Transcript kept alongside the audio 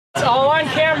It's all on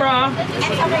camera.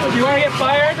 Do you want to get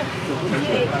fired?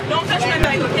 Don't touch my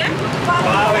bag, okay?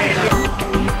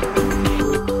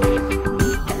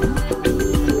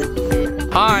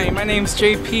 Hi, my name's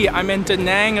JP. I'm in Da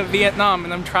Nang, Vietnam,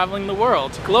 and I'm traveling the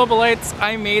world. Globalites,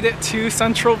 I made it to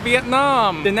central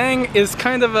Vietnam. Da Nang is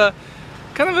kind of a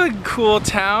cool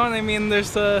town. I mean,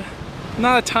 there's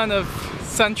not a ton of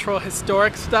central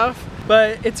historic stuff,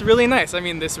 but it's really nice. I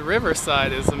mean, this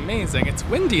riverside is amazing. It's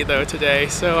windy though today,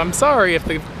 so I'm sorry if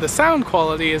the sound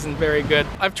quality isn't very good.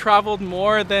 I've traveled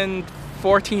more than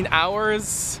 14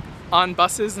 hours on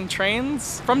buses and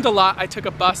trains. From Dalat, I took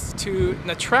a bus to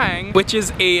Nha Trang, which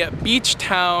is a beach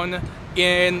town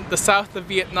in the south of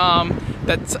Vietnam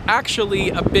that's actually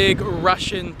a big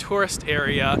Russian tourist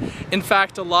area. In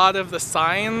fact, a lot of the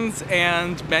signs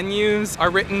and menus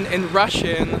are written in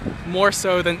Russian more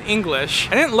so than English.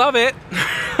 I didn't love it.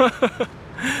 I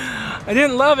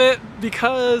didn't love it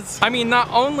because, I mean, not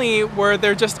only were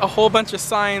there just a whole bunch of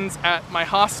signs at my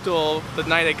hostel the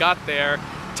night I got there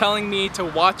telling me to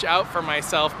watch out for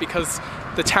myself because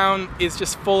the town is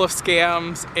just full of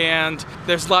scams and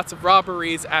there's lots of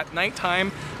robberies at nighttime,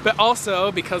 but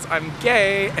also because I'm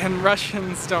gay and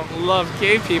Russians don't love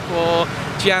gay people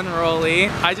generally,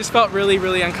 I just felt really,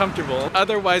 really uncomfortable.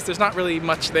 Otherwise, there's not really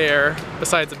much there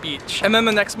besides a beach. And then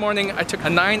the next morning, I took a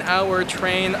 9-hour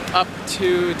train up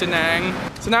to Da Nang.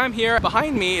 So now I'm here.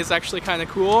 Behind me is actually kind of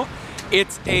cool.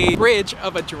 It's a bridge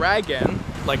of a dragon,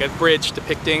 like a bridge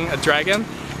depicting a dragon.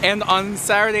 And on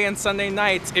Saturday and Sunday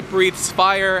nights, it breathes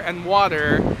fire and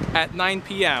water at 9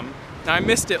 p.m. Now I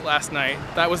missed it last night.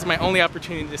 That was my only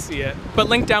opportunity to see it. But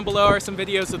linked down below are some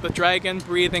videos of the dragon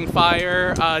breathing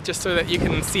fire, just so that you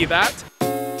can see that.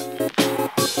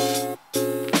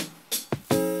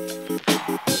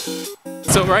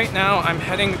 So right now I'm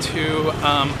heading to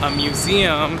a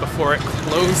museum before it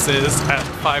closes at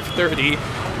 5:30.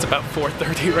 It's about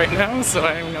 4:30 right now, so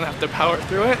I'm gonna have to power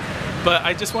through it. But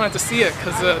I just wanted to see it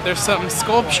because there's some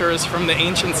sculptures from the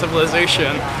ancient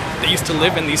civilization that used to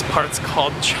live in these parts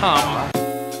called Cham.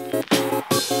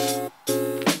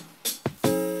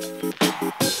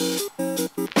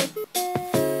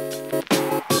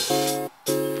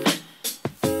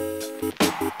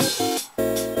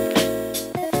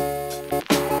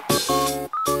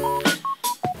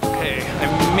 Okay, I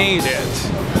made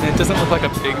it. And it doesn't look like a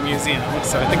big museum,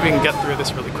 so I think we can get through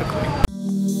this really quickly.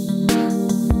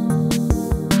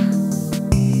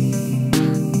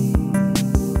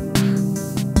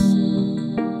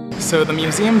 So the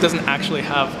museum doesn't actually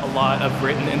have a lot of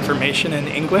written information in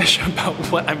English about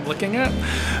what I'm looking at,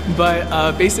 but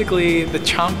basically the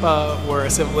Champa were a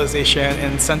civilization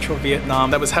in central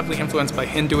Vietnam that was heavily influenced by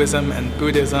Hinduism and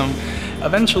Buddhism.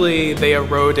 Eventually they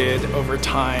eroded over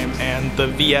time and the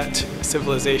Viet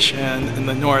civilization in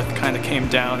the north kind of came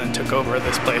down and took over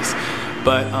this place.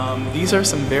 But these are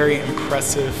some very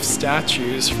impressive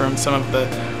statues from some of the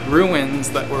ruins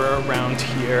that were around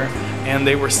here, and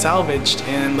they were salvaged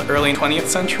in the early 20th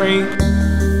century.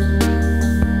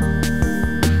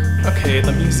 Okay,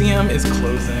 the museum is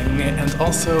closing, and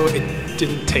also it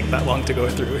didn't take that long to go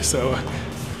through, so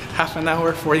half an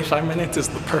hour, 45 minutes is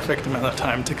the perfect amount of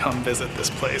time to come visit this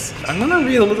place. I'm gonna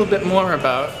read a little bit more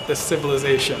about this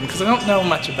civilization because I don't know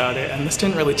much about it and this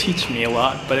didn't really teach me a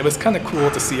lot, but it was kind of cool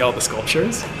to see all the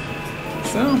sculptures.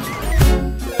 So.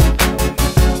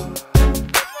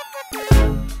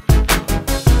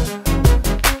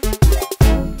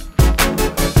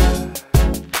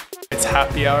 It's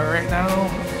happy hour right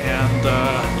now and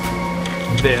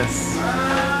this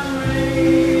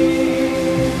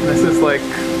is like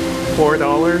 $4,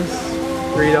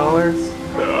 $3.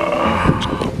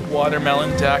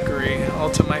 Watermelon daiquiri all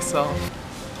to myself.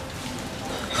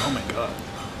 Oh my god,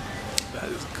 that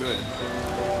is good.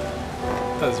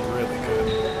 That is really good.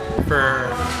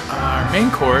 For our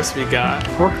main course, we got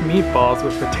pork meatballs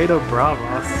with potato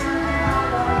bravas.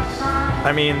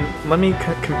 I mean, let me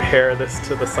compare this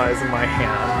to the size of my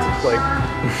hand. Like,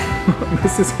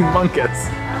 this is humongous.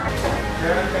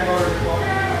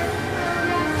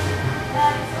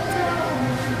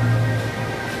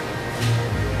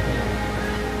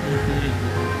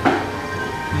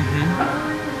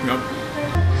 Nope.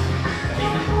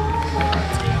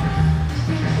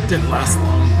 Didn't last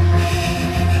long.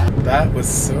 That was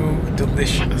so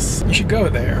delicious. You should go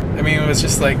there. I mean, it was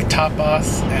just like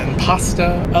tapas and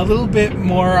pasta. A little bit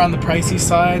more on the pricey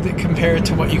side compared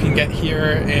to what you can get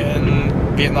here in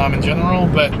Vietnam in general,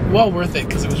 but well worth it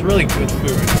because it was really good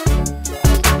food.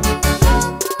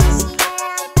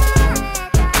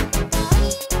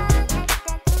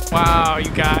 Wow,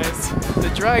 you guys, the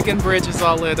Dragon Bridge is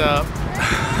all lit up.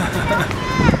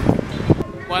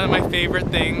 One of my favorite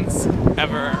things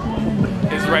ever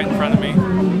is right in front of me.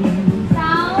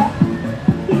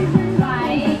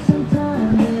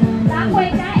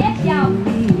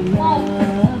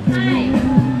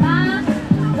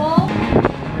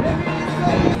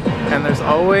 And there's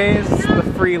always the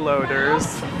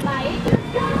freeloaders.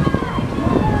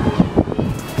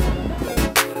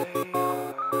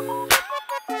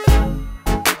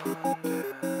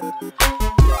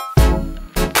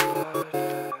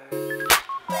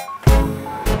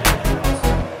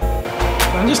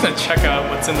 I'm just gonna check out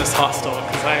what's in this hostel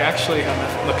because I actually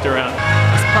haven't looked around.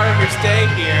 As part of your stay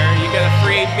here, you get a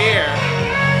free beer.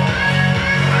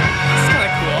 That's kind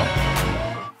of cool.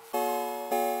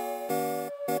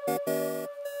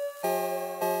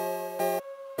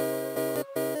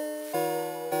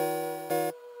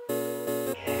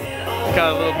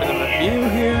 Got a little bit of a view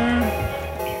here.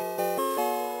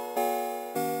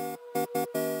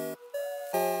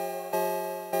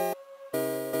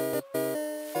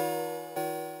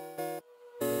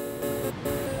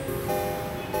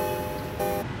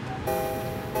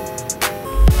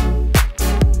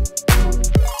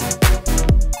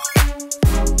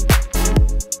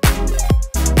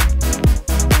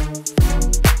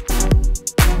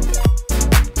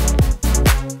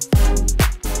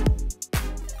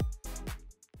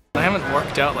 I haven't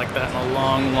worked out like that in a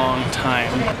long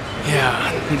time.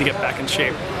 Yeah, need to get back in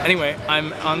shape. Anyway,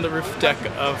 I'm on the roof deck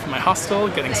of my hostel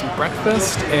getting some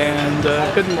breakfast, and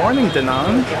good morning, Da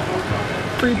Nang.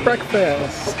 Free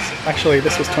breakfast. Actually,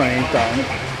 this was 20,000 dong,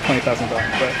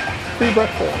 but free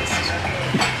breakfast.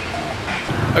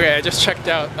 Okay, I just checked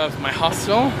out of my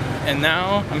hostel, and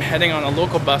now I'm heading on a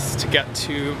local bus to get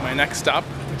to my next stop,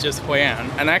 which is Hoi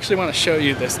An. And I actually want to show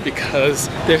you this because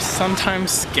there's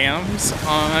sometimes scams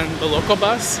on the local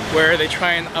bus where they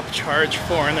try and upcharge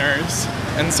foreigners.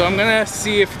 And so I'm gonna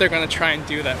see if they're gonna try and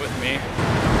do that with me.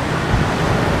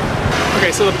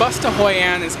 Okay, so the bus to Hoi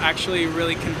An is actually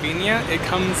really convenient. It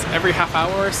comes every half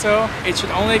hour or so. It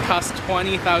should only cost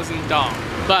 20,000 dong.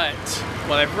 But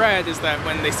what I've read is that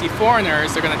when they see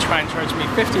foreigners, they're gonna try and charge me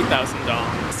 50,000 dong.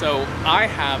 So I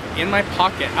have in my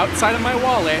pocket, outside of my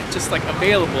wallet, just like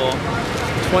available,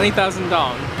 20,000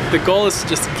 dong. The goal is to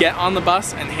just get on the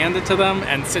bus and hand it to them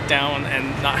and sit down and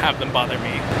not have them bother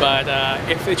me. But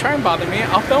if they try and bother me,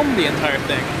 I'll film the entire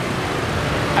thing.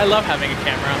 I love having a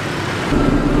camera.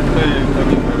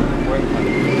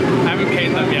 I haven't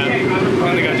paid them yet. I'm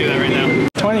gonna go do that right now.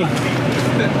 20.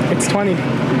 It's 20.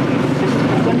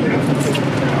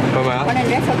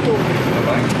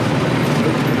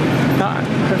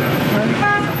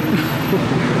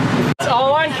 It's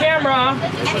all on camera.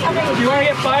 You want to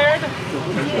get fired?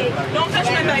 Don't touch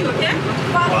my bag, okay?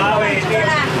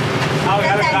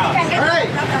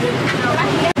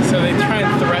 So they try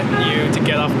and threaten you to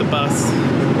get off the bus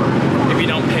if you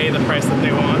don't pay the price that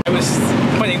they want. I was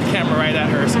pointing the camera right at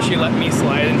her, so she let me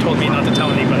slide and told me not to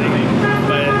tell anybody.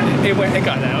 But it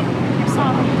got out.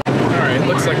 Alright,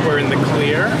 looks like we're in the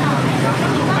clear.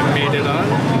 I made it on,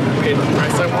 paid the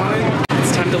price I wanted.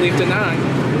 It's time to leave Da Nang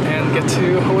and get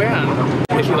to Hoi An.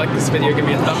 If you like this video, give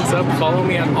me a thumbs up, follow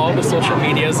me on all the social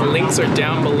medias, links are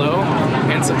down below,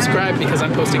 and subscribe because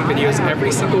I'm posting videos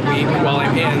every single week while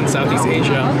I'm in Southeast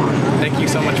Asia. Thank you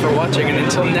so much for watching, and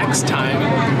until next time,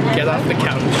 get off the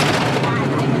couch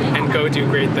and go do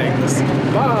great things.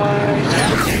 Bye!